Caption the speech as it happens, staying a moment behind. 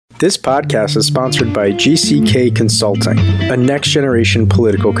This podcast is sponsored by GCK Consulting, a next-generation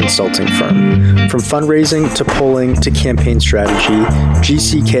political consulting firm. From fundraising to polling to campaign strategy,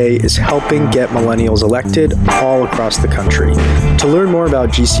 GCK is helping get millennials elected all across the country. To learn more about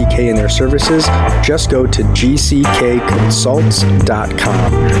GCK and their services, just go to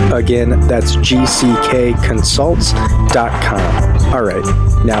gckconsults.com. Again, that's gckconsults.com. All right,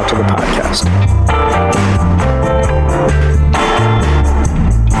 now to the podcast.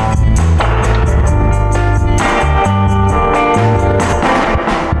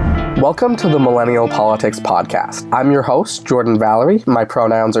 Welcome to the Millennial Politics Podcast. I'm your host, Jordan Valerie. My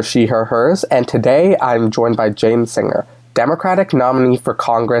pronouns are she, her, hers, and today I'm joined by James Singer, Democratic nominee for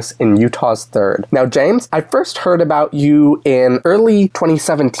Congress in Utah's 3rd. Now, James, I first heard about you in early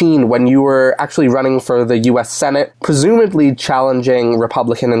 2017 when you were actually running for the U.S. Senate, presumably challenging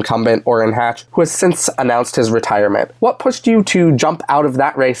Republican incumbent Orrin Hatch, who has since announced his retirement. What pushed you to jump out of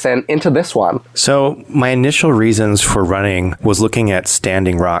that race and into this one? So, my initial reasons for running was looking at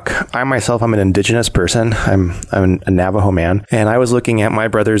Standing Rock. I'm an indigenous person. I'm a Navajo man, and I was looking at my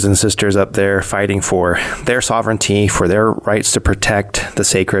brothers and sisters up there fighting for their sovereignty, for their rights to protect the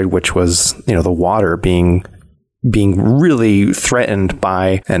sacred, which was, the water being really threatened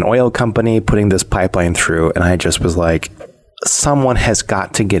by an oil company putting this pipeline through. And I just was like, someone has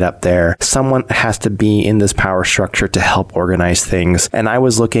got to get up there. Someone has to be in this power structure to help organize things. And I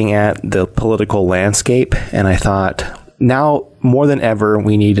was looking at the political landscape and I thought, now more than ever,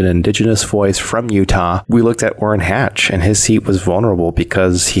 we need an indigenous voice from Utah. We looked at Orrin Hatch and his seat was vulnerable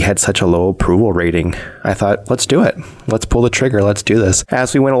because he had such a low approval rating. I thought, let's do it. Let's pull the trigger. Let's do this.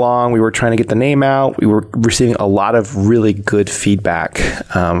 As we went along, we were trying to get the name out. We were receiving a lot of really good feedback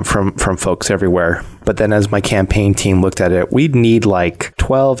from folks everywhere. But then as my campaign team looked at it, we'd need like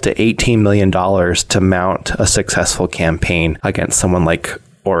 $12 to $18 million to mount a successful campaign against someone like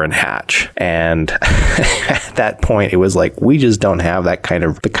Orrin Hatch. And at that point, it was like, we just don't have the kind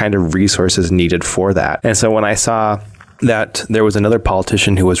of resources needed for that. And so when I saw that there was another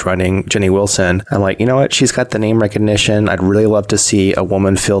politician who was running, Jenny Wilson, I'm like, you know what? She's got the name recognition. I'd really love to see a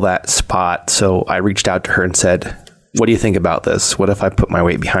woman fill that spot. So I reached out to her and said, what do you think about this? What if I put my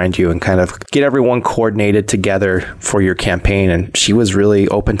weight behind you and kind of get everyone coordinated together for your campaign? And she was really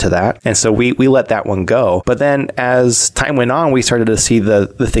open to that. And so we let that one go. But then as time went on, we started to see the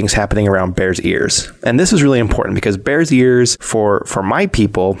things happening around Bears Ears. And this is really important because Bears Ears for my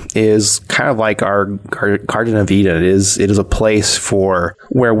people is kind of like our Garden of Eden. It is a place for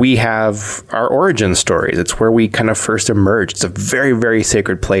where we have our origin stories. It's where we kind of first emerged. It's a very, very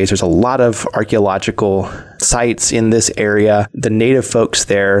sacred place. There's a lot of archaeological sites in this area. The native folks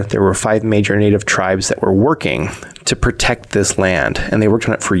there were 5 major native tribes that were working to protect this land, and they worked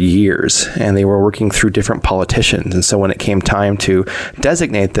on it for years, and they were working through different politicians. And so when it came time to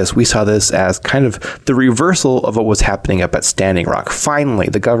designate this, we saw this as kind of the reversal of what was happening up at Standing Rock. Finally,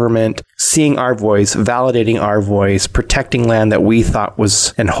 the government seeing our voice, validating our voice, protecting land that we thought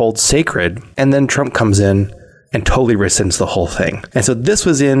was and holds sacred, and then Trump comes in and totally rescinds the whole thing. And so this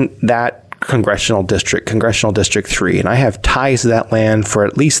was in that Congressional District 3, and I have ties to that land for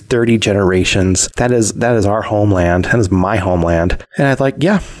at least 30 generations. That is our homeland. That is my homeland. And I thought,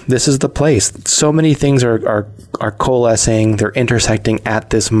 yeah, this is the place. So many things are coalescing. They're intersecting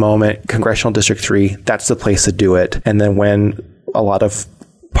at this moment. Congressional District 3, that's the place to do it. And then when a lot of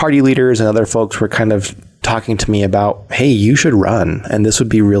party leaders and other folks were kind of talking to me about, hey, you should run, and this would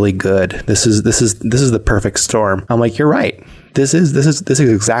be really good. This is the perfect storm. I'm like, you're right. This is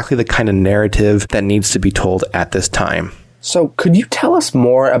exactly the kind of narrative that needs to be told at this time. So could you tell us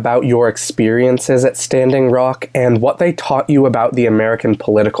more about your experiences at Standing Rock and what they taught you about the American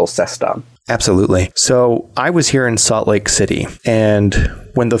political system? Absolutely. So I was here in Salt Lake City, and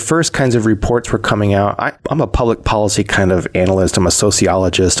when the first kinds of reports were coming out, I'm a public policy kind of analyst. I'm a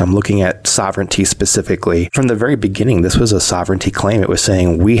sociologist. I'm looking at sovereignty specifically. From the very beginning, this was a sovereignty claim. It was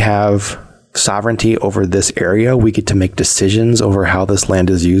saying we have sovereignty over this area. We get to make decisions over how this land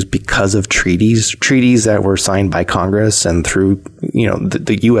is used because of treaties that were signed by Congress and through,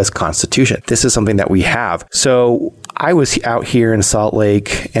 the U.S. Constitution. This is something that we have. So I was out here in Salt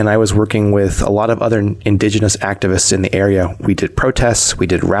Lake, and I was working with a lot of other indigenous activists in the area. We did protests, we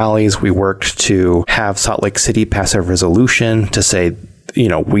did rallies, we worked to have Salt Lake City pass a resolution to say,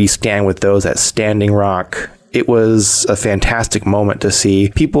 we stand with those at Standing Rock it was a fantastic moment to see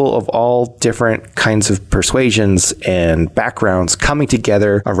people of all different kinds of persuasions and backgrounds coming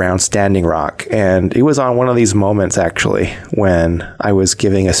together around Standing Rock. And it was on one of these moments, actually, when I was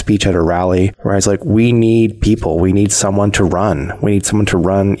giving a speech at a rally where I was like, we need people. We need someone to run. We need someone to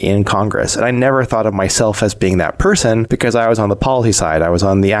run in Congress. And I never thought of myself as being that person because I was on the policy side. I was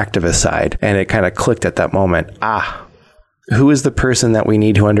on the activist side. And it kind of clicked at that moment. Who is the person that we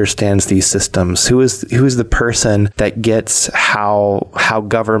need who understands these systems? Who is the person that gets how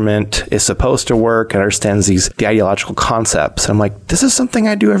government is supposed to work and understands the ideological concepts? And I'm like, this is something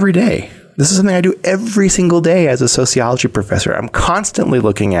I do every day. This is something I do every single day as a sociology professor. I'm constantly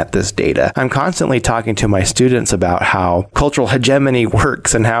looking at this data. I'm constantly talking to my students about how cultural hegemony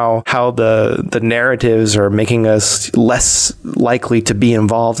works and how the narratives are making us less likely to be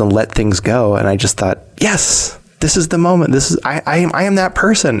involved and let things go. And I just thought, yes, this is the moment. I am that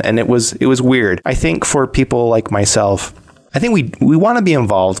person. And it was weird. I think for people like myself, I think we want to be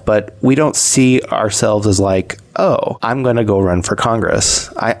involved, but we don't see ourselves as like, oh, I'm going to go run for Congress.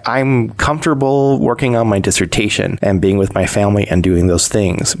 I'm comfortable working on my dissertation and being with my family and doing those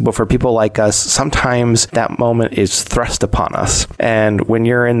things. But for people like us, sometimes that moment is thrust upon us. And when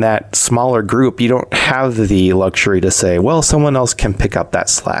you're in that smaller group, you don't have the luxury to say, well, someone else can pick up that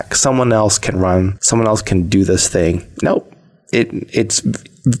slack. Someone else can run. Someone else can do this thing. Nope. It's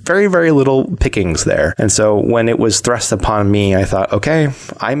very, very little pickings there. And so when it was thrust upon me, I thought, okay,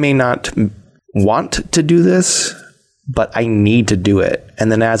 I may not want to do this, but I need to do it.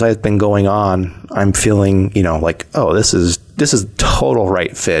 And then as I've been going on, I'm feeling, like, oh, this is total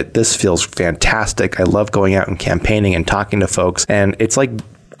right fit. This feels fantastic. I love going out and campaigning and talking to folks. And it's like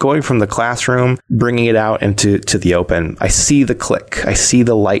going from the classroom, bringing it out into the open. I see the click. I see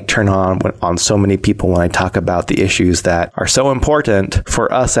the light turn on so many people when I talk about the issues that are so important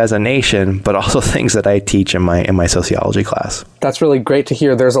for us as a nation, but also things that I teach in my sociology class. That's really great to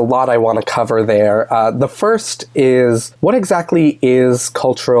hear. There's a lot I want to cover there. The first is, what exactly is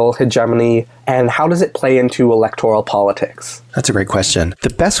cultural hegemony and how does it play into electoral politics? That's a great question. The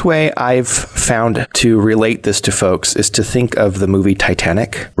best way I've found to relate this to folks is to think of the movie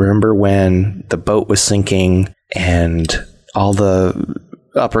Titanic. Remember when the boat was sinking and all the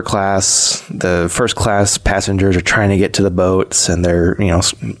upper class, the first class passengers are trying to get to the boats and they're,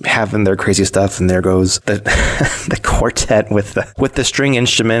 having their crazy stuff. And there goes the quartet with the string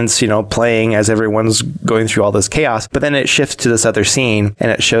instruments, playing as everyone's going through all this chaos. But then it shifts to this other scene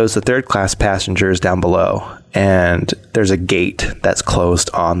and it shows the third class passengers down below. And there's a gate that's closed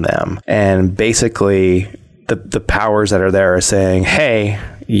on them. And basically the powers that are there are saying, hey,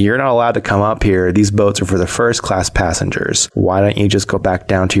 you're not allowed to come up here. These boats are for the first class passengers. Why don't you just go back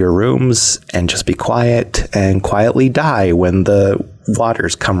down to your rooms and just be quiet and quietly die when the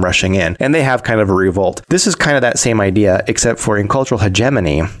waters come rushing in? And they have kind of a revolt. This is kind of that same idea, except for in cultural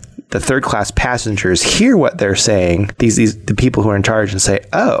hegemony, the third class passengers hear what they're saying, the people who are in charge, and say,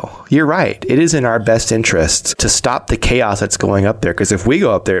 oh, you're right. It is in our best interest to stop the chaos that's going up there, because if we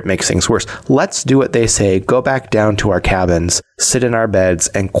go up there, it makes things worse. Let's do what they say, go back down to our cabins, sit in our beds,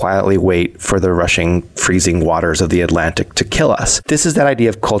 and quietly wait for the rushing, freezing waters of the Atlantic to kill us. This is that idea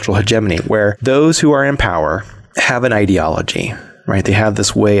of cultural hegemony, where those who are in power have an ideology, right? They have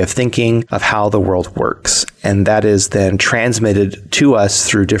this way of thinking of how the world works. And that is then transmitted to us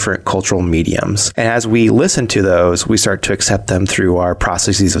through different cultural mediums. And as we listen to those, we start to accept them through our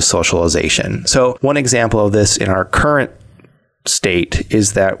processes of socialization. So one example of this in our current state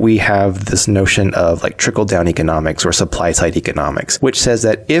is that we have this notion of like trickle-down economics or supply-side economics, which says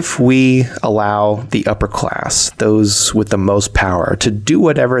that if we allow the upper class, those with the most power, to do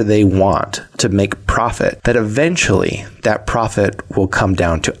whatever they want to make profit, that eventually that profit will come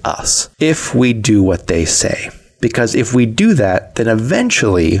down to us if we do what they say. Because if we do that, then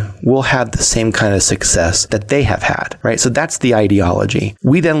eventually we'll have the same kind of success that they have had, right? So that's the ideology.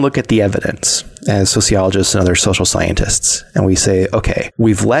 We then look at the evidence as sociologists and other social scientists, and we say, okay,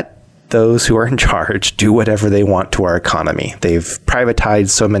 we've let those who are in charge do whatever they want to our economy. They've privatized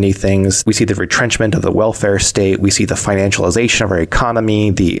so many things. We see the retrenchment of the welfare state. We see the financialization of our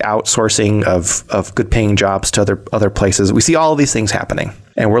economy, the outsourcing of good paying jobs to other places. We see all of these things happening.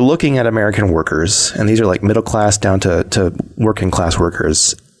 And we're looking at American workers, and these are like middle class down to working class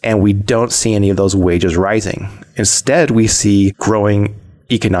workers, and we don't see any of those wages rising. Instead, we see growing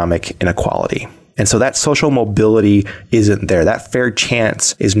economic inequality. And so that social mobility isn't there. That fair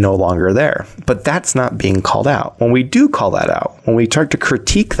chance is no longer there. But that's not being called out. When we do call that out, when we start to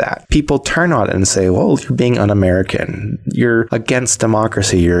critique that, people turn on it and say, well, you're being un-American. You're against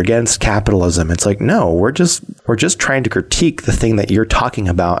democracy. You're against capitalism. It's like, no, we're just trying to critique the thing that you're talking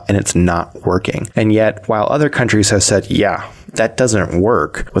about, and it's not working. And yet, while other countries have said, yeah, that doesn't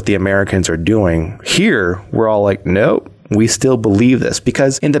work, what the Americans are doing, here, we're all like, nope, we still believe this.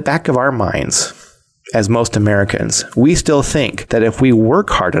 Because in the back of our minds, as most Americans, we still think that if we work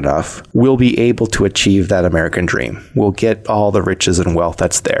hard enough, we'll be able to achieve that American dream. We'll get all the riches and wealth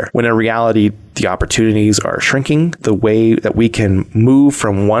that's there. When in reality, the opportunities are shrinking. The way that we can move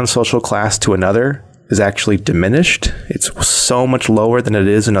from one social class to another is actually diminished. It's so much lower than it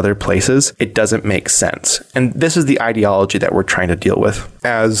is in other places. It doesn't make sense. And this is the ideology that we're trying to deal with.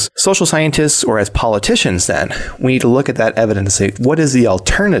 As social scientists or as politicians, then, we need to look at that evidence and say, what is the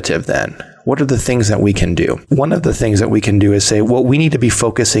alternative then? What are the things that we can do? One of the things that we can do is say, well, we need to be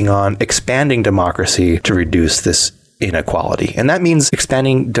focusing on expanding democracy to reduce this inequality. And that means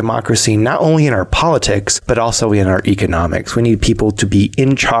expanding democracy not only in our politics, but also in our economics. We need people to be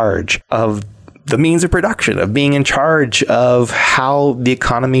in charge of the means of production, of being in charge of how the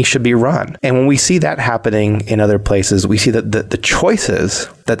economy should be run. And when we see that happening in other places, we see that the choices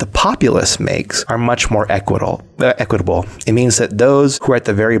that the populace makes are much more equitable. It means that those who are at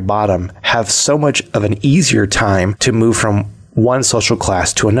the very bottom have so much of an easier time to move from one social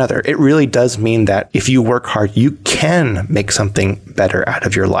class to another. It really does mean that if you work hard, you can make something better out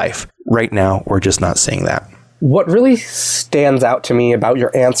of your life. Right now, we're just not seeing that. What really stands out to me about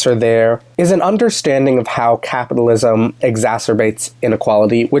your answer there is an understanding of how capitalism exacerbates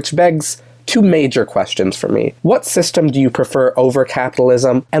inequality, which begs two major questions for me. What system do you prefer over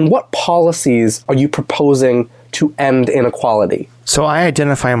capitalism, and what policies are you proposing to end inequality? So I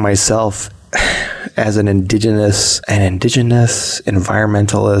identify myself as an indigenous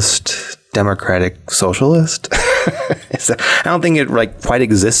environmentalist, democratic socialist. I don't think it quite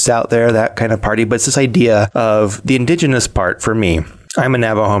exists out there, that kind of party, but it's this idea of the indigenous part. For me, I'm a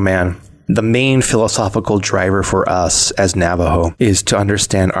Navajo man. The main philosophical driver for us as Navajo is to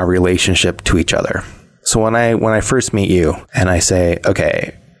understand our relationship to each other. So when I first meet you and I say,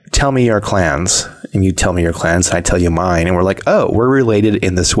 okay, tell me your clans, and you tell me your clans, and I tell you mine, and we're like, oh, we're related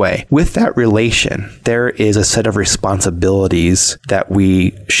in this way. With that relation, there is a set of responsibilities that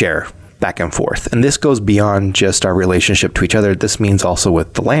we share back and forth. And this goes beyond just our relationship to each other. This means also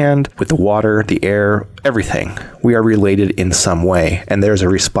with the land, with the water, the air, everything. We are related in some way, and there's a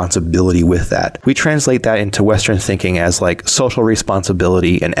responsibility with that. We translate that into Western thinking as like social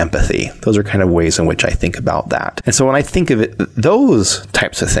responsibility and empathy. Those are kind of ways in which I think about that. And so when I think of it, those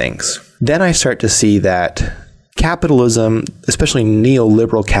types of things, then I start to see that capitalism, especially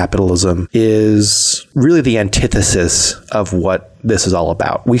neoliberal capitalism, is really the antithesis of what this is all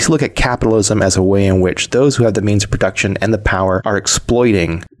about. We look at capitalism as a way in which those who have the means of production and the power are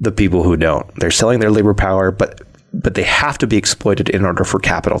exploiting the people who don't. They're selling their labor power, but they have to be exploited in order for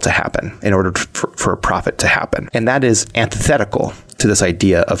capital to happen, in order for a profit to happen. And that is antithetical to this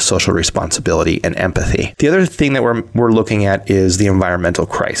idea of social responsibility and empathy. The other thing that we're looking at is the environmental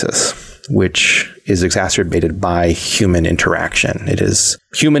crisis, which is exacerbated by human interaction. It is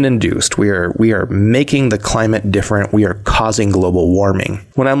human induced. We are making the climate different. We are causing global warming.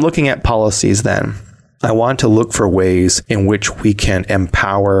 When I'm looking at policies, then I want to look for ways in which we can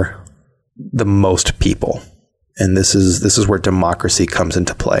empower the most people. And this is where democracy comes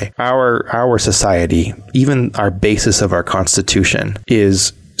into play. Our society, even our basis of our Constitution,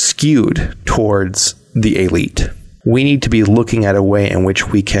 is skewed towards the elite. We need to be looking at a way in which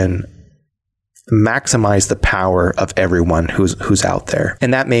we can maximize the power of everyone who's out there.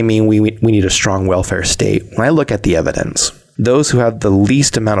 And that may mean we need a strong welfare state. When I look at the evidence, those who have the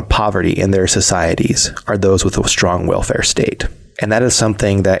least amount of poverty in their societies are those with a strong welfare state. And that is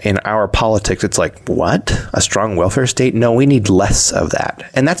something that in our politics, it's like, what? A strong welfare state? No, we need less of that.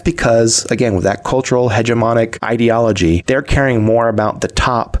 And that's because, again, with that cultural hegemonic ideology, they're caring more about the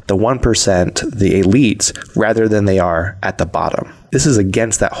top, the 1%, the elites, rather than they are at the bottom. This is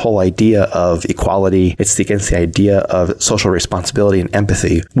against that whole idea of equality. It's against the idea of social responsibility and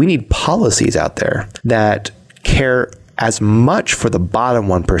empathy. We need policies out there that care as much for the bottom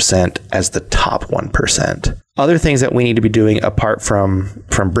 1% as the top 1%. Other things that we need to be doing apart from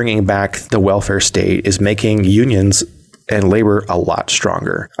bringing back the welfare state is making unions and labor a lot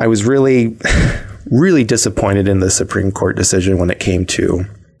stronger. I was really, really disappointed in the Supreme Court decision when it came to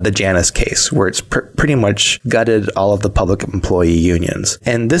the Janus case, where it's pretty much gutted all of the public employee unions.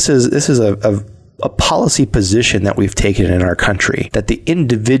 And this is a a policy position that we've taken in our country, that the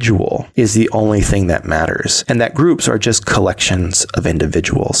individual is the only thing that matters, and that groups are just collections of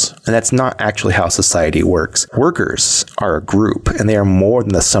individuals. And that's not actually how society works. Workers are a group, and they are more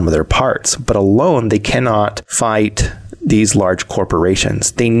than the sum of their parts, but alone they cannot fight these large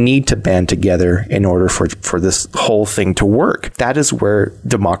corporations. They need to band together in order for this whole thing to work. That is where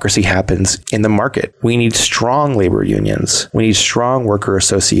democracy happens in the market. We need strong labor unions. We need strong worker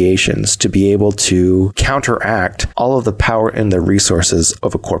associations to be able to counteract all of the power and the resources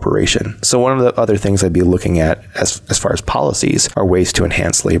of a corporation. So one of the other things I'd be looking at as far as policies are ways to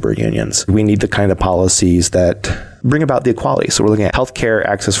enhance labor unions. We need the kind of policies that bring about the equality. So we're looking at healthcare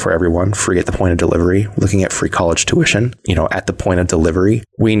access for everyone, free at the point of delivery, looking at free college tuition, at the point of delivery.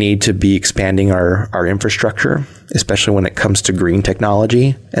 We need to be expanding our infrastructure, especially when it comes to green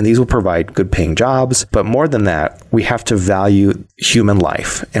technology. And these will provide good paying jobs. But more than that, we have to value human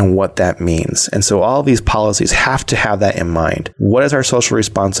life and what that means. And so all of these policies have to have that in mind. What is our social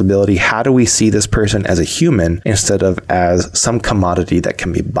responsibility? How do we see this person as a human instead of as some commodity that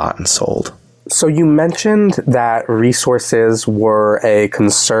can be bought and sold? So you mentioned that resources were a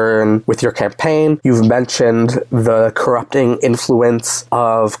concern with your campaign. You've mentioned the corrupting influence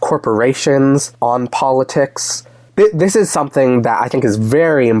of corporations on politics. This is something that I think is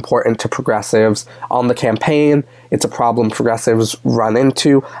very important to progressives on the campaign. It's a problem progressives run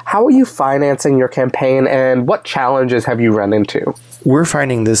into. How are you financing your campaign, and what challenges have you run into? We're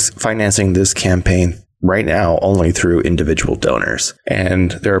financing this campaign right now only through individual donors.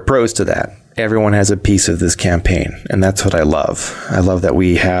 And there are pros to that. Everyone has a piece of this campaign, and that's what I love. I love that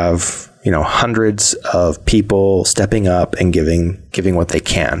we have, hundreds of people stepping up and giving what they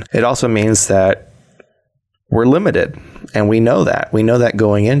can. It also means that we're limited, and we know that. We know that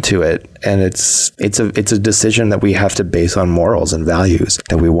going into it, and it's a decision that we have to base on morals and values,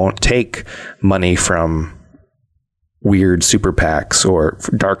 that we won't take money from weird super PACs or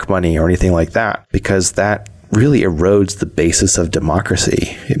dark money or anything like that, because that really erodes the basis of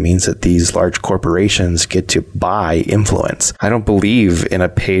democracy. It means that these large corporations get to buy influence. I don't believe in a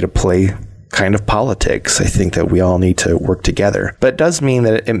pay-to-play kind of politics. I think that we all need to work together. But it does mean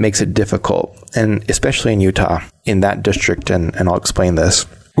that it makes it difficult, and especially in Utah, in that district, and I'll explain this.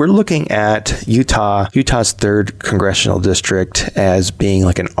 We're looking at Utah's 3rd congressional district as being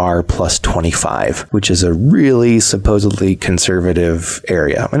like an R+25, which is a really supposedly conservative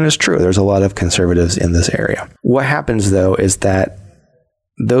area. And it's true, there's a lot of conservatives in this area. What happens, though, is that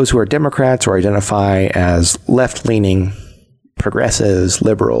those who are Democrats or identify as left-leaning progressives,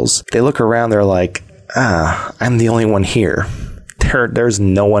 liberals, they look around, they're like, I'm the only one here. There's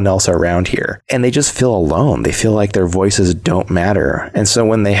no one else around here. And they just feel alone. They feel like their voices don't matter. And so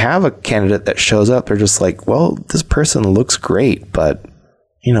when they have a candidate that shows up, they're just like, well, this person looks great, but,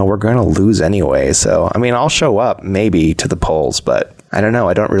 we're going to lose anyway. So, I'll show up maybe to the polls, but I don't know.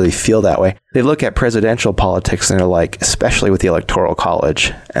 I don't really feel that way. They look at presidential politics and they're like, especially with the Electoral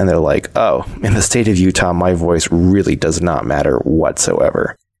College, and they're like, oh, in the state of Utah, my voice really does not matter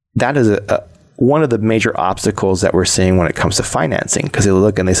whatsoever. That is one of the major obstacles that we're seeing when it comes to financing, because they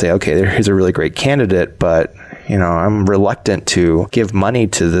look and they say, okay, here's a really great candidate, but I'm reluctant to give money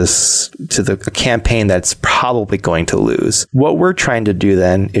to the campaign that's probably going to lose. What we're trying to do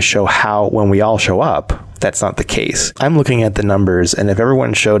then is show how, when we all show up, that's not the case. I'm looking at the numbers, and if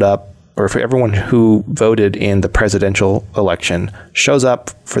everyone showed up, or if everyone who voted in the presidential election shows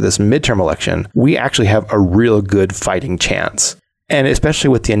up for this midterm election, we actually have a real good fighting chance. And especially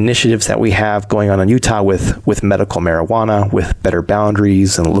with the initiatives that we have going on in Utah with medical marijuana, with better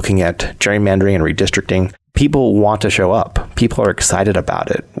boundaries, and looking at gerrymandering and redistricting, people want to show up. People are excited about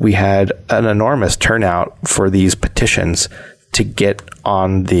it. We had an enormous turnout for these petitions to get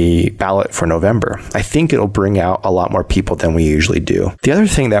on the ballot for November. I think it'll bring out a lot more people than we usually do. The other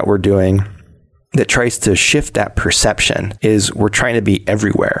thing that we're doing that tries to shift that perception is we're trying to be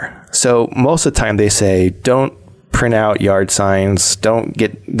everywhere. So most of the time they say, don't print out yard signs, don't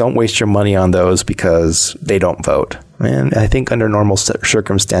waste your money on those because they don't vote. And I think under normal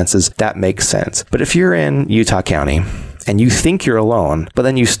circumstances, that makes sense. But if you're in Utah County and you think you're alone, but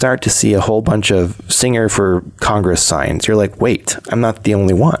then you start to see a whole bunch of Singer for Congress signs, you're like, wait, I'm not the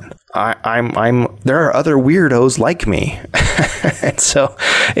only one. There are other weirdos like me. And so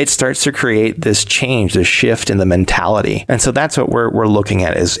it starts to create this change, this shift in the mentality. And so that's what we're looking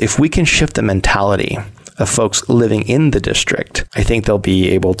at, is if we can shift the mentality of folks living in the district, I think they'll be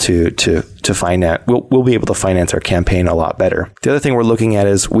able to finance. We'll be able to finance our campaign a lot better. The other thing we're looking at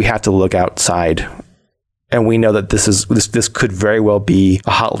is we have to look outside And we know that this could very well be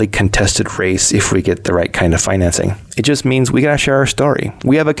a hotly contested race if we get the right kind of financing. It just means we got to share our story.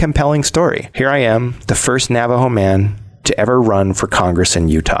 We have a compelling story. Here I am, the first Navajo man to ever run for Congress in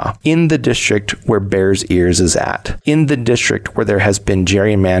Utah, in the district where Bears Ears is at, in the district where there has been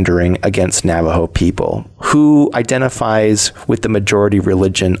gerrymandering against Navajo people, who identifies with the majority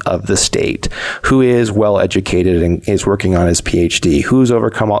religion of the state, who is well educated and is working on his PhD, who's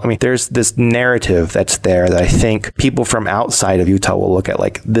overcome all. I mean, there's this narrative that's there that I think people from outside of Utah will look at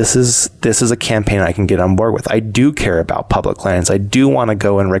like, this is a campaign I can get on board with. I do care about public lands. I do want to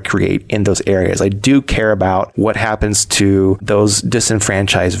go and recreate in those areas. I do care about what happens to those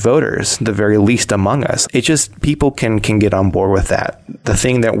disenfranchised voters, the very least among us. It's just people can get on board with that. The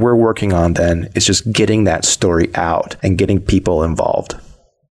thing that we're working on then is just getting that story out and getting people involved.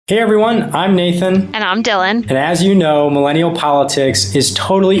 Hey everyone, I'm Nathan. And I'm Dylan. And as you know, Millennial Politics is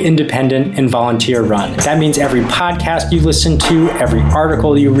totally independent and volunteer run. That means every podcast you listen to, every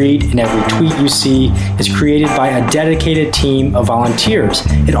article you read, and every tweet you see is created by a dedicated team of volunteers.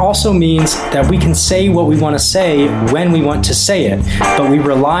 It also means that we can say what we want to say when we want to say it, but we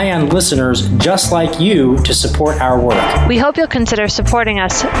rely on listeners just like you to support our work. We hope you'll consider supporting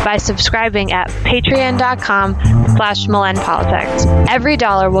us by subscribing at patreon.com/MillenPolitics. Every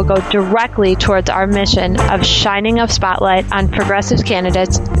dollar will go directly towards our mission of shining a spotlight on progressive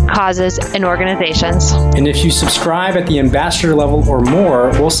candidates, causes, and organizations. And if you subscribe at the ambassador level or more,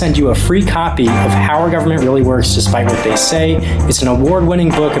 we'll send you a free copy of How Our Government Really Works Despite What They Say. It's an award-winning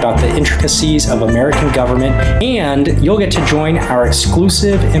book about the intricacies of American government, and you'll get to join our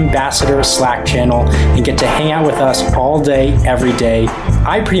exclusive ambassador Slack channel and get to hang out with us all day, every day.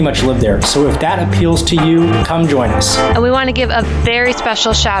 I pretty much live there, so if that appeals to you, come join us. And we want to give a very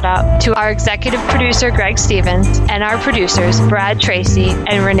special shout out to our executive producer, Greg Stevens, and our producers, Brad Tracy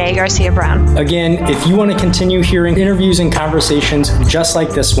and Renee Garcia Brown. Again, if you want to continue hearing interviews and conversations just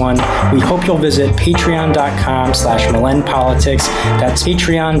like this one, we hope you'll visit patreon.com/MillenPolitics. That's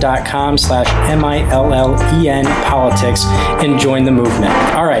patreon.com/MILLEN Politics and join the movement.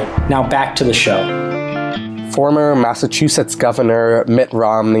 All right, now back to the show. Former Massachusetts Governor Mitt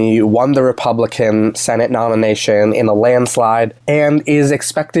Romney won the Republican Senate nomination in a landslide and is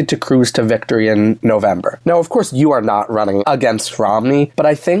expected to cruise to victory in November. Now, of course, you are not running against Romney, but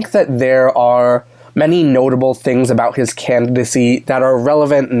I think that there are many notable things about his candidacy that are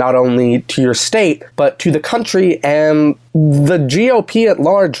relevant not only to your state, but to the country and the GOP at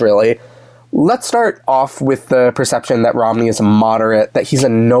large, really. Let's start off with the perception that Romney is a moderate, that he's a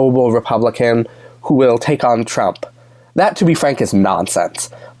noble Republican who will take on Trump. That, to be frank, is nonsense.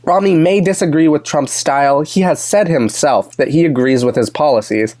 Romney may disagree with Trump's style. He has said himself that he agrees with his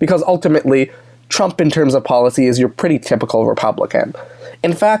policies, because ultimately, Trump in terms of policy is your pretty typical Republican.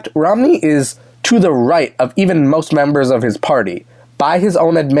 In fact, Romney is to the right of even most members of his party, by his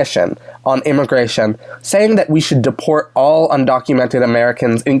own admission on immigration, saying that we should deport all undocumented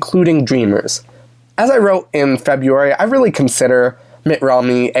Americans, including Dreamers. As I wrote in February, I really consider Mitt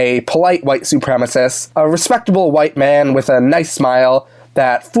Romney a polite white supremacist, a respectable white man with a nice smile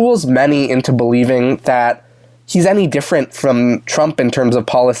that fools many into believing that he's any different from Trump in terms of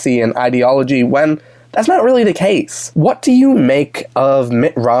policy and ideology when that's not really the case. What do you make of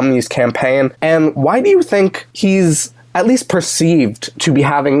Mitt Romney's campaign, and why do you think he's at least perceived to be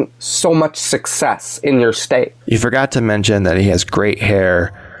having so much success in your state? You forgot to mention that he has great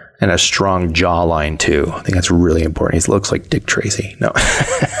hair and a strong jawline, too. I think that's really important. He looks like Dick Tracy. No.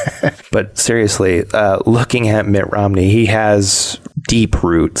 But seriously, looking at Mitt Romney, he has deep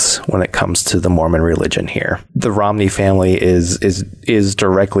roots when it comes to the Mormon religion here. The Romney family is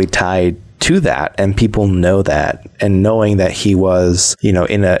directly tied to that, and people know that. And knowing that he was,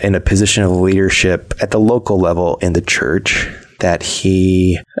 in a position of leadership at the local level in the church, that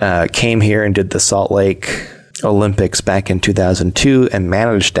he came here and did the Salt Lake Olympics back in 2002 and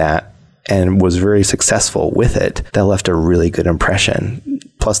managed that and was very successful with it, that left a really good impression.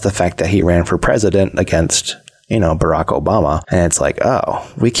 Plus the fact that he ran for president against, Barack Obama. And it's like, oh,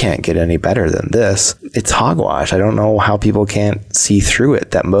 we can't get any better than this. It's hogwash. I don't know how people can't see through it,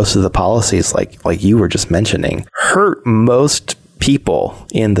 that most of the policies, like you were just mentioning, hurt most people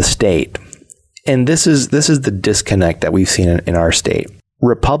in the state. And this is the disconnect that we've seen in our state.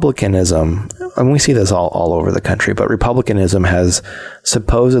 Republicanism, and we see this all over the country, but Republicanism has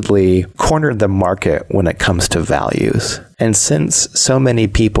supposedly cornered the market when it comes to values. And since so many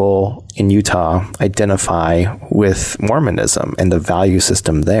people in Utah identify with Mormonism and the value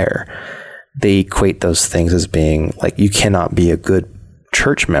system there, they equate those things as being like, you cannot be a good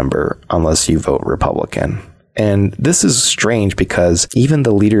church member unless you vote Republican. And this is strange because even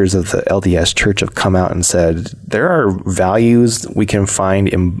the leaders of the LDS Church have come out and said there are values we can find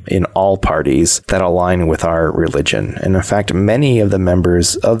in all parties that align with our religion. And in fact, many of the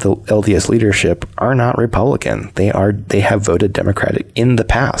members of the LDS leadership are not Republican. They have voted Democratic in the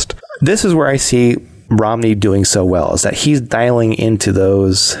past. This is where I see Romney doing so well, is that he's dialing into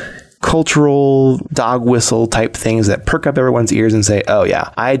those cultural dog whistle type things that perk up everyone's ears and say, oh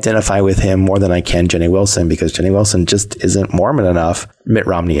yeah, I identify with him more than I can Jenny Wilson because Jenny Wilson just isn't Mormon enough. Mitt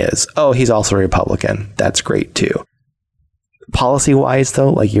Romney is. Oh, he's also a Republican. That's great too. Policy-wise,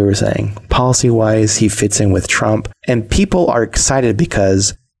 though, like you were saying, policy-wise, he fits in with Trump. And people are excited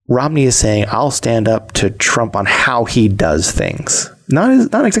because Romney is saying, I'll stand up to Trump on how he does things.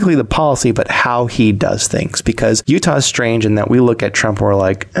 Not exactly the policy, but how he does things. Because Utah is strange in that we look at Trump and we're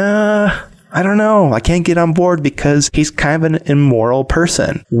like, I don't know. I can't get on board because he's kind of an immoral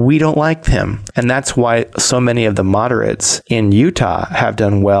person. We don't like him. And that's why so many of the moderates in Utah have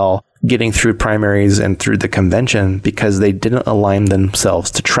done well getting through primaries and through the convention because they didn't align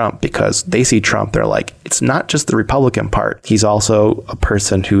themselves to Trump, because they see Trump, they're like, it's not just the Republican part. He's also a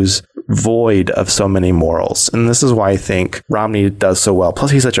person who's void of so many morals. And this is why I think Romney does so well.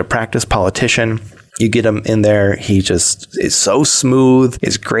 Plus, he's such a practiced politician. You get him in there, he just is so smooth,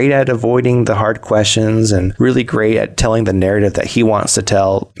 is great at avoiding the hard questions, and really great at telling the narrative that he wants to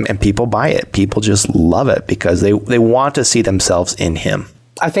tell. And people buy it. People just love it because they want to see themselves in him.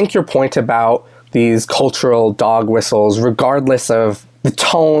 I think your point about these cultural dog whistles, regardless of the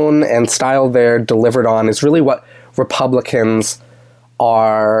tone and style they're delivered on, is really what Republicans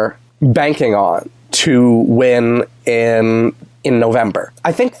are banking on to win in November.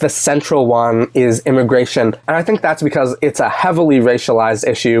 I think the central one is immigration, and I think that's because it's a heavily racialized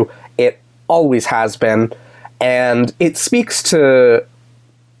issue. It always has been, and it speaks to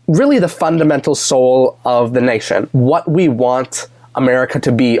really the fundamental soul of the nation, what we want America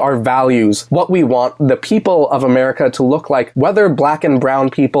to be, our values, what we want the people of America to look like, whether black and brown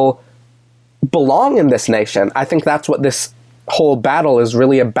people belong in this nation. I think that's what this whole battle is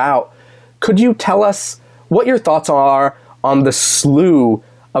really about. Could you tell us what your thoughts are on the slew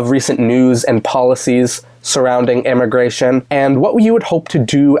of recent news and policies surrounding immigration, and what you would hope to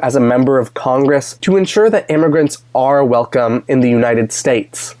do as a member of Congress to ensure that immigrants are welcome in the United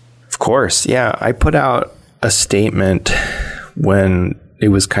States? Of course, yeah. I put out a statement when it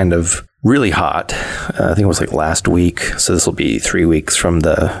was kind of really hot. I think it was like last week. So this will be 3 weeks from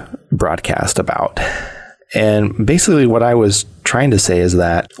the broadcast about. And basically what I was trying to say is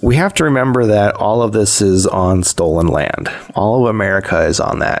that we have to remember that all of this is on stolen land. All of America is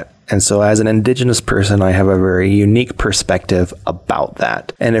on that. And so as an Indigenous person, I have a very unique perspective about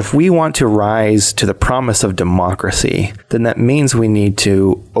that. And if we want to rise to the promise of democracy, then that means we need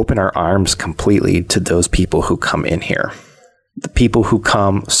to open our arms completely to those people who come in here. The people who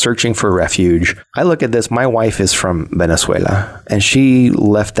come searching for refuge. I look at this, my wife is from Venezuela, and she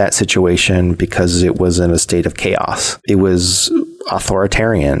left that situation because it was in a state of chaos. It was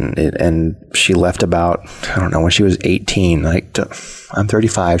authoritarian, and she left about, I don't know, when she was 18. I'm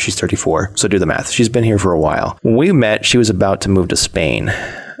 35, she's 34, so do the math. She's been here for a while. When we met, she was about to move to Spain.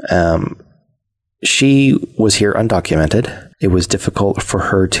 She was here undocumented. It was difficult for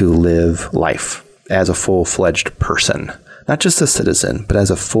her to live life as a full-fledged person. Not just a citizen, but as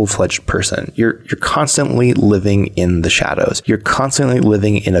a full-fledged person. You're constantly living in the shadows. You're constantly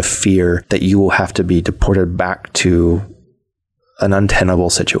living in a fear that you will have to be deported back to an untenable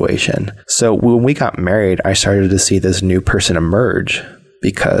situation. So when we got married, I started to see this new person emerge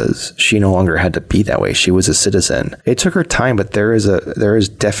because she no longer had to be that way. She was a citizen. It took her time, but there is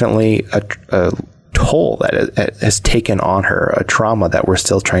definitely a toll that it has taken on her, a trauma that we're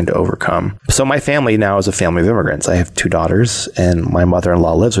still trying to overcome. So my family now is a family of immigrants. I have 2 daughters, and my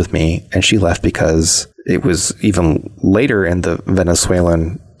mother-in-law lives with me, and she left because it was even later in the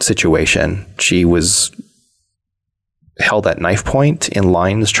Venezuelan situation. She was held at knife point in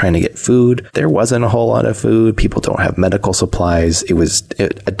lines trying to get food. There wasn't a whole lot of food. People don't have medical supplies. It was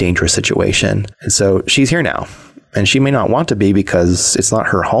a dangerous situation. And so she's here now. And she may not want to be because it's not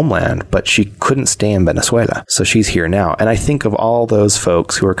her homeland, but she couldn't stay in Venezuela. So she's here now. And I think of all those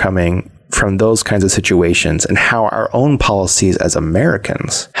folks who are coming from those kinds of situations and how our own policies as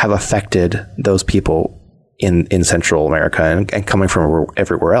Americans have affected those people in Central America and coming from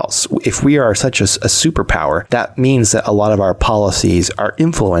everywhere else. If we are such a superpower, that means that a lot of our policies are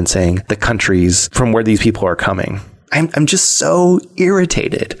influencing the countries from where these people are coming. I'm just so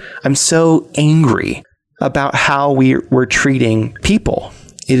irritated. I'm so angry about how we're treating people.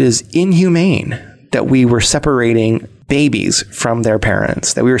 It is inhumane that we were separating babies from their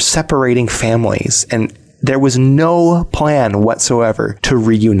parents, that we were separating families and There was no plan whatsoever to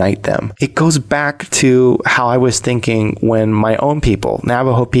reunite them. It goes back to how I was thinking when my own people,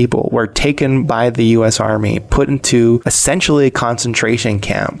 Navajo people, were taken by the U.S. Army, put into essentially a concentration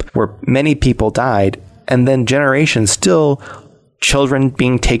camp where many people died, and then generations still, children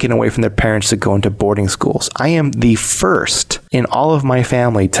being taken away from their parents to go into boarding schools. I am the first in all of my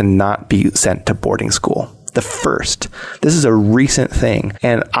family to not be sent to boarding school. The first. This is a recent thing.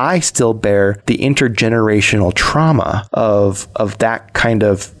 And I still bear the intergenerational trauma of that kind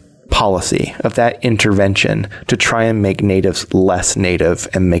of policy, of that intervention to try and make natives less native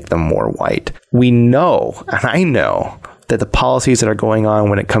and make them more white. We know, and I know, that the policies that are going on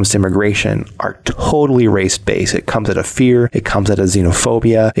when it comes to immigration are totally race-based. It comes out of fear. It comes out of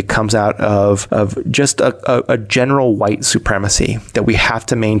xenophobia. It comes out of just a general white supremacy that we have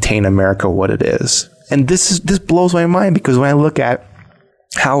to maintain America what it is. And this blows my mind, because when I look at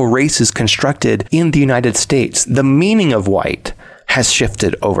how race is constructed in the United States, the meaning of white has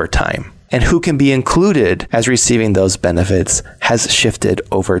shifted over time. And who can be included as receiving those benefits has shifted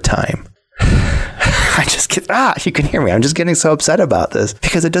over time. I just get, you can hear me. I'm just getting so upset about this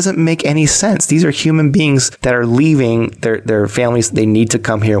because it doesn't make any sense. These are human beings that are leaving their families. They need to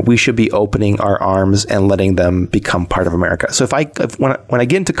come here. We should be opening our arms and letting them become part of America. So when I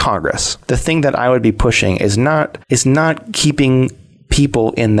get into Congress, the thing that I would be pushing is not keeping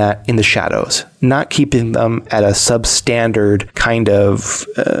people in the shadows, not keeping them at a substandard kind of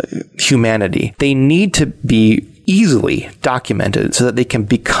humanity. They need to be easily documented so that they can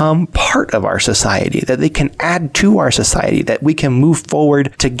become part of our society, that they can add to our society, that we can move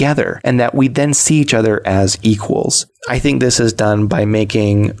forward together, and that we then see each other as equals. I think this is done by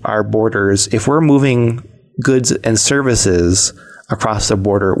making our borders, if we're moving goods and services across the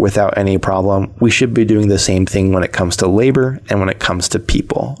border without any problem, we should be doing the same thing when it comes to labor and when it comes to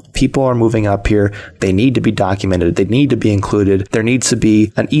people. People are moving up here. They need to be documented. They need to be included. There needs to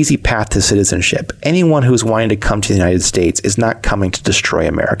be an easy path to citizenship. Anyone who's wanting to come to the United States is not coming to destroy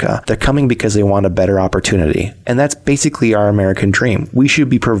America. They're coming because they want a better opportunity. And that's basically our American dream. We should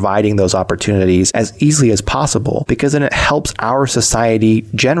be providing those opportunities as easily as possible, because then it helps our society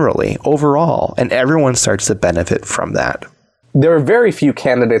generally, overall, and everyone starts to benefit from that. There are very few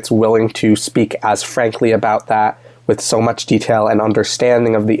candidates willing to speak as frankly about that with so much detail and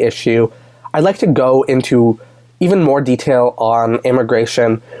understanding of the issue. I'd like to go into even more detail on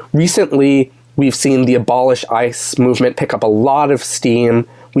immigration. Recently, we've seen the Abolish ICE movement pick up a lot of steam.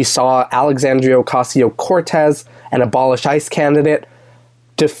 We saw Alexandria Ocasio-Cortez, an Abolish ICE candidate,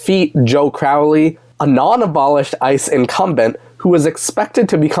 defeat Joe Crowley, a non-abolished ICE incumbent who was expected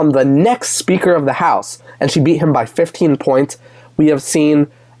to become the next Speaker of the House, and she beat him by 15 points. We have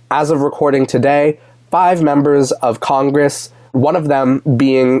seen, as of recording today, 5 members of Congress, one of them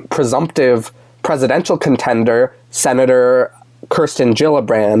being presumptive presidential contender, Senator Kirsten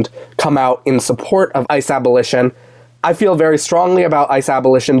Gillibrand, come out in support of ICE abolition. I feel very strongly about ICE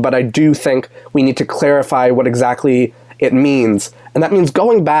abolition, but I do think we need to clarify what exactly it means. And that means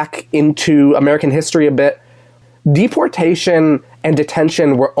going back into American history a bit. Deportation and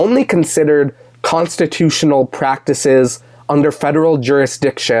detention were only considered constitutional practices under federal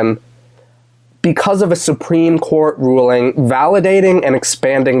jurisdiction because of a Supreme Court ruling validating and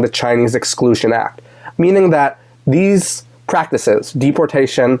expanding the Chinese Exclusion Act, meaning that these practices,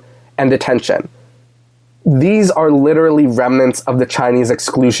 deportation and detention, these are literally remnants of the Chinese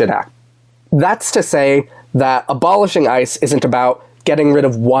Exclusion Act. That's to say that abolishing ICE isn't about getting rid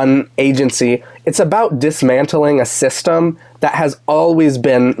of one agency. It's about dismantling a system that has always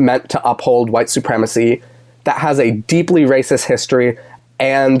been meant to uphold white supremacy, that has a deeply racist history,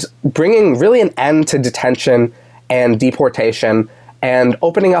 and bringing really an end to detention and deportation, and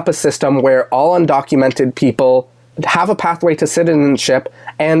opening up a system where all undocumented people have a pathway to citizenship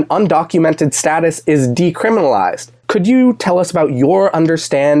and undocumented status is decriminalized. Could you tell us about your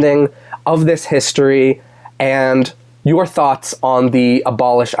understanding of this history and your thoughts on the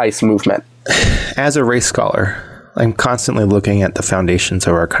Abolish ICE movement? As a race scholar, I'm constantly looking at the foundations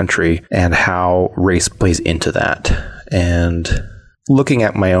of our country and how race plays into that. And looking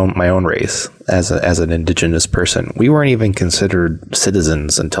at my own race as an indigenous person, we weren't even considered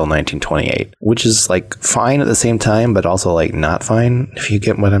citizens until 1928, which is like fine at the same time, but also like not fine, if you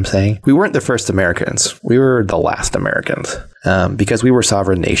get what I'm saying. We weren't the first Americans. We were the last Americans because we were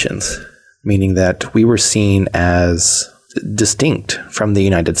sovereign nations, meaning that we were seen as distinct from the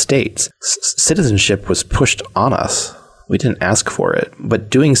United States. Citizenship was pushed on us We didn't ask for it. But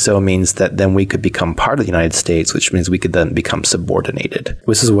doing so means that then we could become part of the United States, which means we could then become subordinated.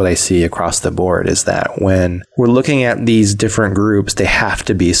 This is what I see across the board, is that when we're looking at these different groups, they have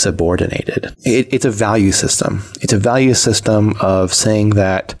to be subordinated. It's a value system. It's a value system of saying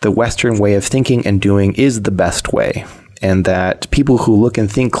that the Western way of thinking and doing is the best way, and that people who look and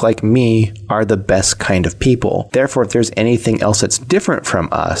think like me are the best kind of people. Therefore, if there's anything else that's different from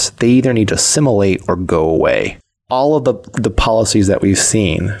us, they either need to assimilate or go away. All of the policies that we've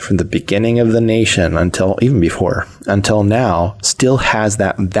seen from the beginning of the nation until now still has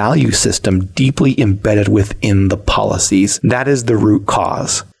that value system deeply embedded within the policies. That is the root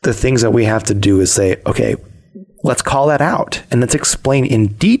cause. The things that we have to do is say, okay, let's call that out and let's explain in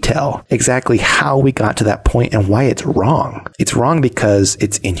detail exactly how we got to that point and why it's wrong. It's wrong because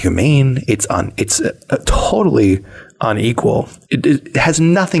it's inhumane. It's totally unequal. It has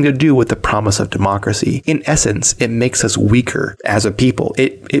nothing to do with the promise of democracy. In essence, it makes us weaker as a people.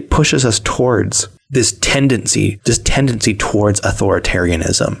 It pushes us towards this tendency towards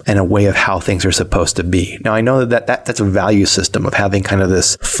authoritarianism and a way of how things are supposed to be. Now, I know that's a value system of having kind of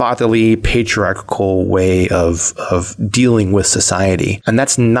this fatherly, patriarchal way of dealing with society. And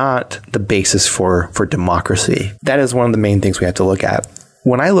that's not the basis for democracy. That is one of the main things we have to look at.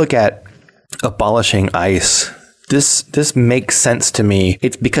 When I look at abolishing ICE, this makes sense to me.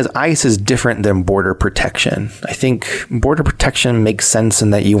 It's because ICE is different than border protection. I think border protection makes sense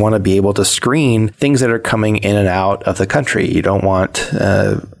in that you want to be able to screen things that are coming in and out of the country. You don't want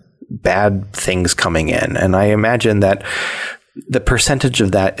bad things coming in. And I imagine that the percentage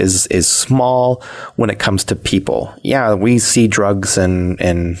of that is small when it comes to people. Yeah, we see drugs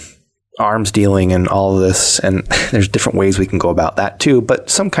and arms dealing and all of this, and there's different ways we can go about that too, but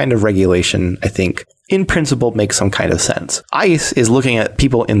some kind of regulation, I think, in principle, makes some kind of sense. ICE is looking at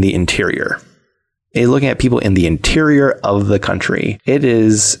people in the interior. It's looking at people in the interior of the country. It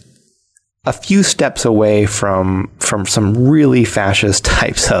is a few steps away from some really fascist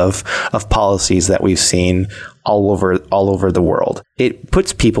types of policies that we've seen all over the world. It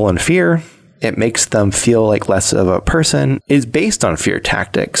puts people in fear. It makes them feel like less of a person. It's based on fear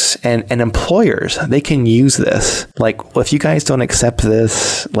tactics, and employers, they can use this. Like, well, if you guys don't accept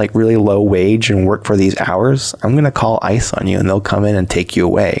this like really low wage and work for these hours, I'm going to call ICE on you and they'll come in and take you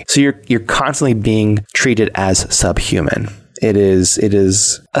away. So you're constantly being treated as subhuman. It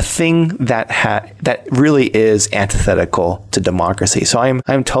is a thing that really is antithetical to democracy. So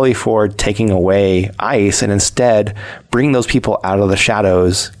I'm totally for taking away ICE and instead bring those people out of the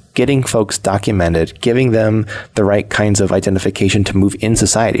shadows, getting folks documented, giving them the right kinds of identification to move in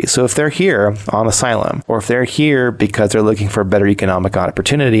society. So if they're here on asylum, or if they're here because they're looking for a better economic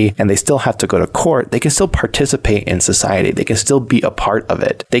opportunity and they still have to go to court, they can still participate in society. They can still be a part of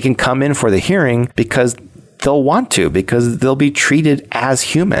it. They can come in for the hearing because they'll want to, because they'll be treated as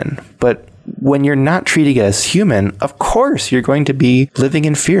human. But when you're not treating it as human, of course, you're going to be living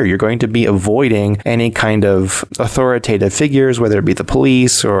in fear. You're going to be avoiding any kind of authoritative figures, whether it be the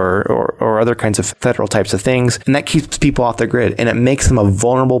police or other kinds of federal types of things. And that keeps people off the grid, and it makes them a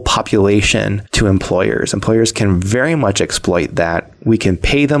vulnerable population to employers. Employers can very much exploit that. We can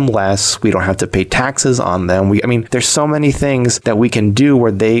pay them less. We don't have to pay taxes on them. There's so many things that we can do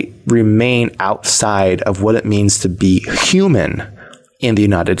where they remain outside of what it means to be human in the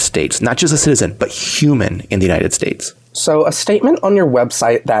United States. Not just a citizen, but human in the United States. So a statement on your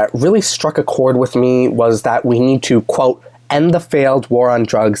website that really struck a chord with me was that we need to, quote, end the failed war on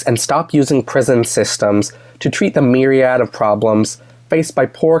drugs and stop using prison systems to treat the myriad of problems faced by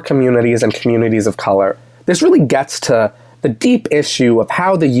poor communities and communities of color. This really gets to the deep issue of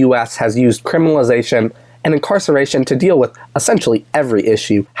how the U.S. has used criminalization and incarceration to deal with essentially every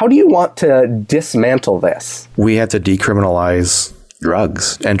issue. How do you want to dismantle this? We have to decriminalize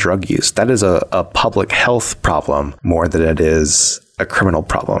drugs and drug use. That is a public health problem more than it is a criminal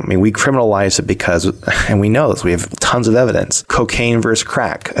problem. We criminalize it because, and we know this, we have tons of evidence. Cocaine versus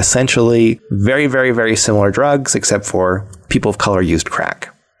crack, essentially very, very, very similar drugs, except for people of color used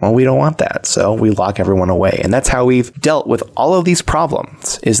crack. Well, we don't want that, so we lock everyone away. And that's how we've dealt with all of these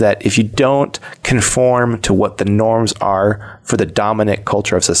problems, is that if you don't conform to what the norms are for the dominant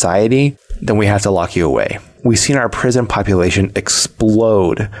culture of society, then we have to lock you away. We've seen our prison population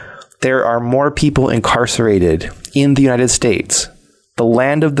explode. There are more people incarcerated in the United States, the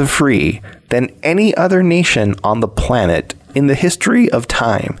land of the free, than any other nation on the planet in the history of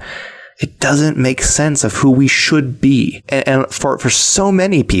time. It doesn't make sense of who we should be. And for so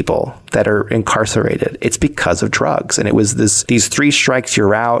many people that are incarcerated, it's because of drugs. And it was these 3 strikes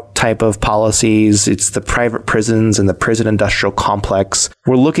you're out type of policies. It's the private prisons and the prison industrial complex.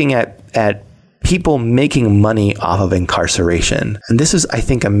 We're looking at people making money off of incarceration. And this is, I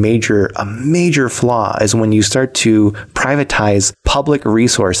think, a major flaw is when you start to privatize public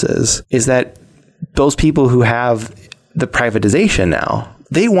resources, is that those people who have the privatization now,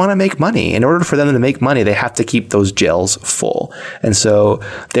 they want to make money. In order for them to make money, they have to keep those jails full. And so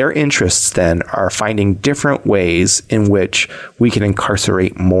their interests then are finding different ways in which we can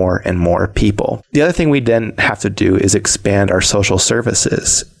incarcerate more and more people. The other thing we then have to do is expand our social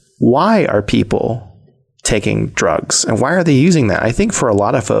services. Why are people taking drugs and why are they using that? I think for a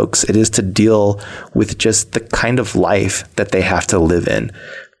lot of folks, it is to deal with just the kind of life that they have to live in.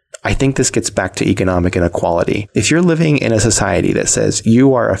 I think this gets back to economic inequality. If you're living in a society that says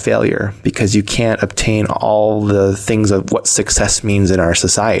you are a failure because you can't obtain all the things of what success means in our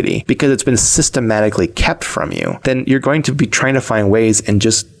society, because it's been systematically kept from you, then you're going to be trying to find ways and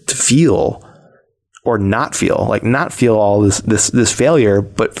just to feel or not feel all this failure,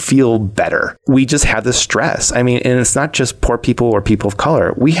 but feel better. We just have this stress. I mean, and it's not just poor people or people of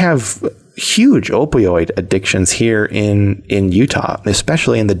color. We have huge opioid addictions here in Utah,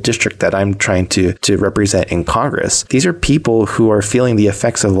 especially in the district that I'm trying to represent in Congress. These are people who are feeling the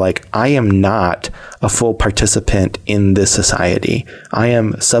effects of like, I am not a full participant in this society. I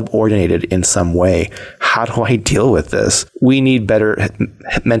am subordinated in some way. How do I deal with this? We need better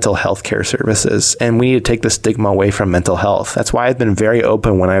mental health care services, and we need to take the stigma away from mental health. That's why I've been very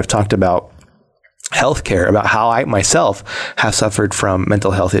open when I've talked about healthcare, about how I myself have suffered from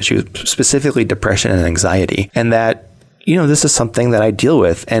mental health issues, specifically depression and anxiety, and that, you know, this is something that I deal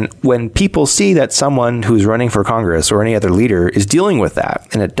with. And when people see that someone who's running for Congress or any other leader is dealing with that,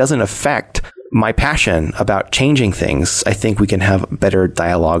 and it doesn't affect my passion about changing things, I think we can have better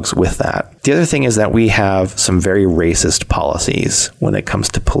dialogues with that. The other thing is that we have some very racist policies when it comes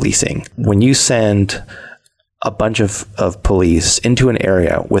to policing. When you send a bunch of police into an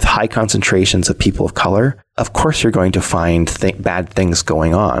area with high concentrations of people of color, of course you're going to find bad things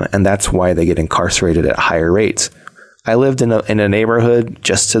going on. And that's why they get incarcerated at higher rates. I lived in a neighborhood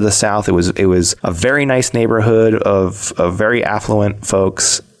just to the south. It was a very nice neighborhood of very affluent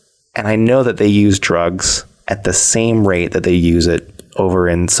folks. And I know that they use drugs at the same rate that they use it over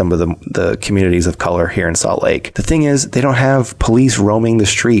in some of the communities of color here in Salt Lake. The thing is, they don't have police roaming the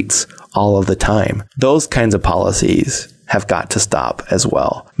streets all of the time. Those kinds of policies have got to stop as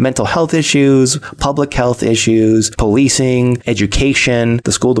well. Mental health issues, public health issues, policing, education,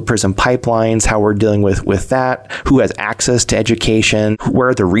 the school to prison pipelines, how we're dealing with that, who has access to education, where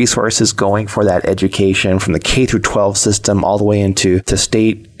are the resources going for that education from the K through 12 system all the way into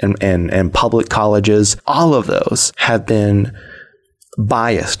state and public colleges. All of those have been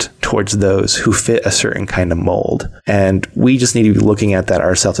biased towards those who fit a certain kind of mold. And we just need to be looking at that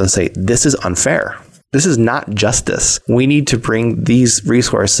ourselves and say, this is unfair. This is not justice. We need to bring these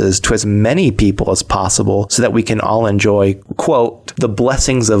resources to as many people as possible so that we can all enjoy, quote, the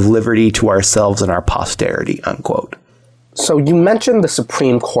blessings of liberty to ourselves and our posterity, unquote. So you mentioned the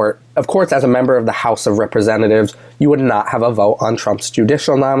Supreme Court. Of course, as a member of the House of Representatives, you would not have a vote on Trump's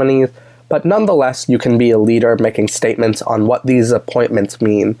judicial nominees, but nonetheless, you can be a leader making statements on what these appointments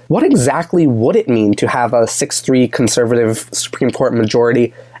mean. What exactly would it mean to have a 6-3 conservative Supreme Court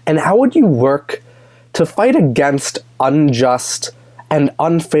majority, and how would you work to fight against unjust and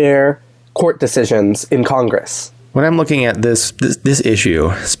unfair court decisions in Congress? When I'm looking at this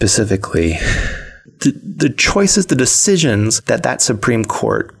issue specifically, the choices, the decisions that Supreme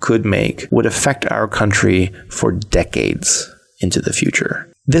Court could make would affect our country for decades into the future.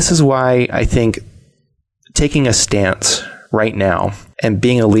 This is why I think taking a stance right now and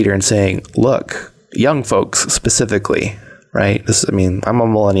being a leader and saying, look, young folks specifically, right? I'm a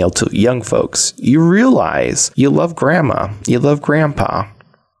millennial too. Young folks, you realize you love grandma, you love grandpa,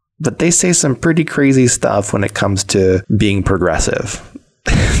 but they say some pretty crazy stuff when it comes to being progressive.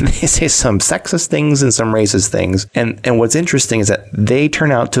 They say some sexist things and some racist things. And what's interesting is that they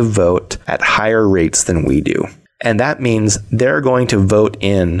turn out to vote at higher rates than we do. And that means they're going to vote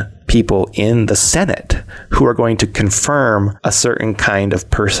in people in the Senate who are going to confirm a certain kind of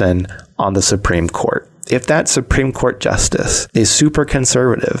person on the Supreme Court. If that Supreme Court justice is super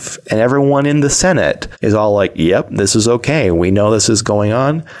conservative and everyone in the Senate is all like, yep, this is okay, we know this is going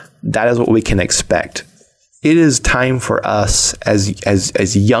on, that is what we can expect. It is time for us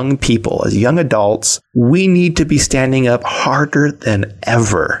as young people, as young adults, we need to be standing up harder than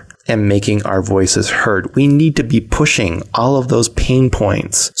ever and making our voices heard. We need to be pushing all of those pain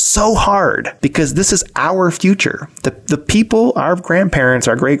points so hard because this is our future. The people, our grandparents,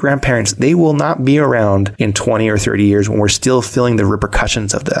 our great-grandparents, they will not be around in 20 or 30 years when we're still feeling the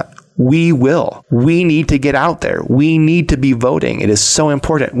repercussions of that. we will. We need to get out there. We need to be voting. It is so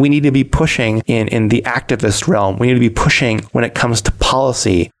important. We need to be pushing in the activist realm. We need to be pushing when it comes to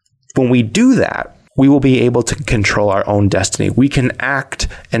policy. When we do that, we will be able to control our own destiny. We can act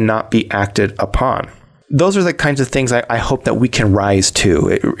and not be acted upon. Those are the kinds of things I hope that we can rise to.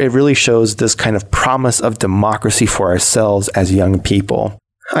 It really shows this kind of promise of democracy for ourselves as young people.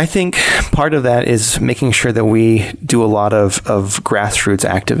 I think part of that is making sure that we do a lot of grassroots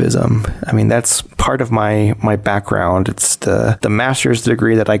activism. I mean, that's part of my background. It's the master's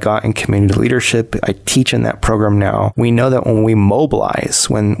degree that I got in community leadership. I teach in that program now. We know that when we mobilize,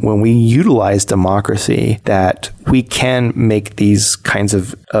 when we utilize democracy, that we can make these kinds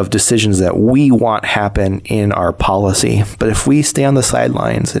of decisions that we want happen in our policy. But if we stay on the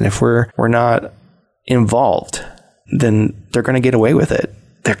sidelines and if we're not involved, then they're going to get away with it.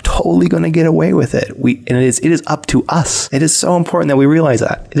 They're totally going to get away with it. And it is up to us. It is so important that we realize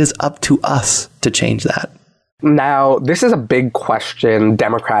that. It is up to us to change that. Now, this is a big question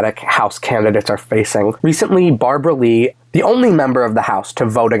Democratic House candidates are facing. Recently, Barbara Lee, the only member of the House to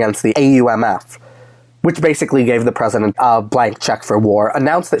vote against the AUMF, which basically gave the president a blank check for war,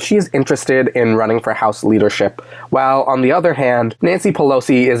 announced that she is interested in running for House leadership, while on the other hand, Nancy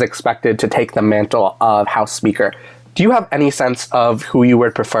Pelosi is expected to take the mantle of House Speaker. Do you have any sense of who you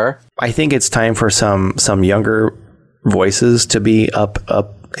would prefer? I think it's time for some younger voices to be up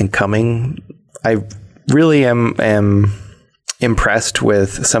and coming. I really am impressed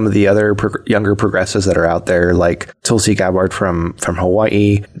with some of the other younger progressives that are out there, like Tulsi Gabbard from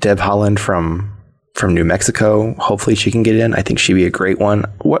Hawaii, Deb Haaland from New Mexico. Hopefully she can get in. I think she'd be a great one.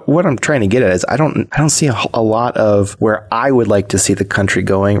 What I'm trying to get at is I don't see a lot of where I would like to see the country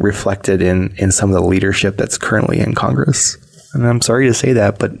going reflected in some of the leadership that's currently in Congress. And I'm sorry to say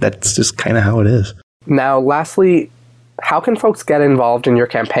that, but that's just kind of how it is. Now, lastly, how can folks get involved in your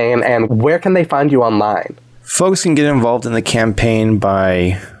campaign and where can they find you online? Folks can get involved in the campaign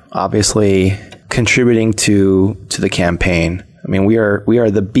by obviously contributing to the campaign. I mean, we are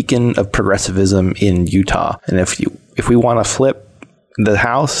the beacon of progressivism in Utah. And if we want to flip the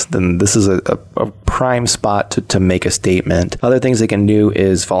House, then this is a prime spot to make a statement. Other things they can do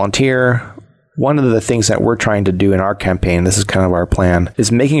is volunteer. One of the things that we're trying to do in our campaign, this is kind of our plan,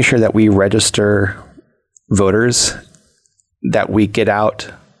 is making sure that we register voters, that we get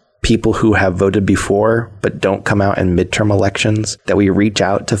out people who have voted before but don't come out in midterm elections, that we reach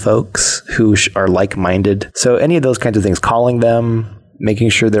out to folks who are like-minded. So any of those kinds of things, calling them,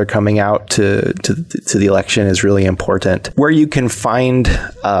 making sure they're coming out to the election is really important. Where you can find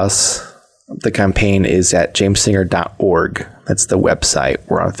us, the campaign is at jamessinger.org. That's the website.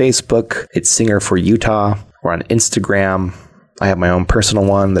 We're on Facebook. It's Singer for Utah. We're on Instagram. I have my own personal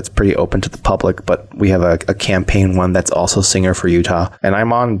one that's pretty open to the public, but we have a campaign one that's also Singer for Utah. And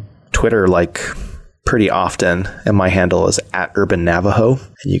I'm on Twitter pretty often, and my handle is @UrbanNavajo,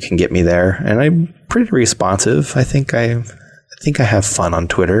 and you can get me there. And I'm pretty responsive. I think I have fun on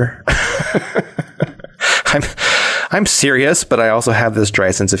Twitter. I'm serious, but I also have this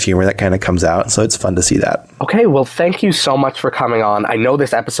dry sense of humor that kind of comes out, so it's fun to see that. Okay, well, thank you so much for coming on. I know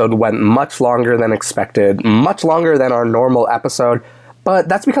this episode went much longer than expected, much longer than our normal episode, but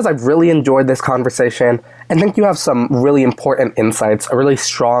that's because I've really enjoyed this conversation, and think you have some really important insights, a really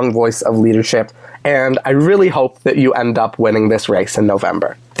strong voice of leadership, and I really hope that you end up winning this race in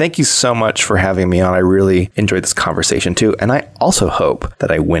November. Thank you so much for having me on. I really enjoyed this conversation too, and I also hope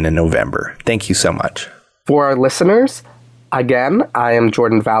that I win in November. Thank you so much. For our listeners, again, I am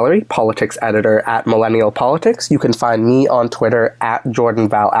Jordan Valerie, politics editor at Millennial Politics. You can find me on Twitter at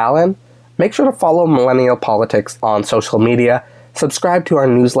JordanValAllen. Make sure to follow Millennial Politics on social media, subscribe to our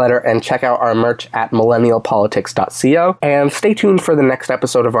newsletter, and check out our merch at millennialpolitics.co. And stay tuned for the next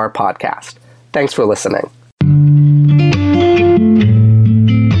episode of our podcast. Thanks for listening.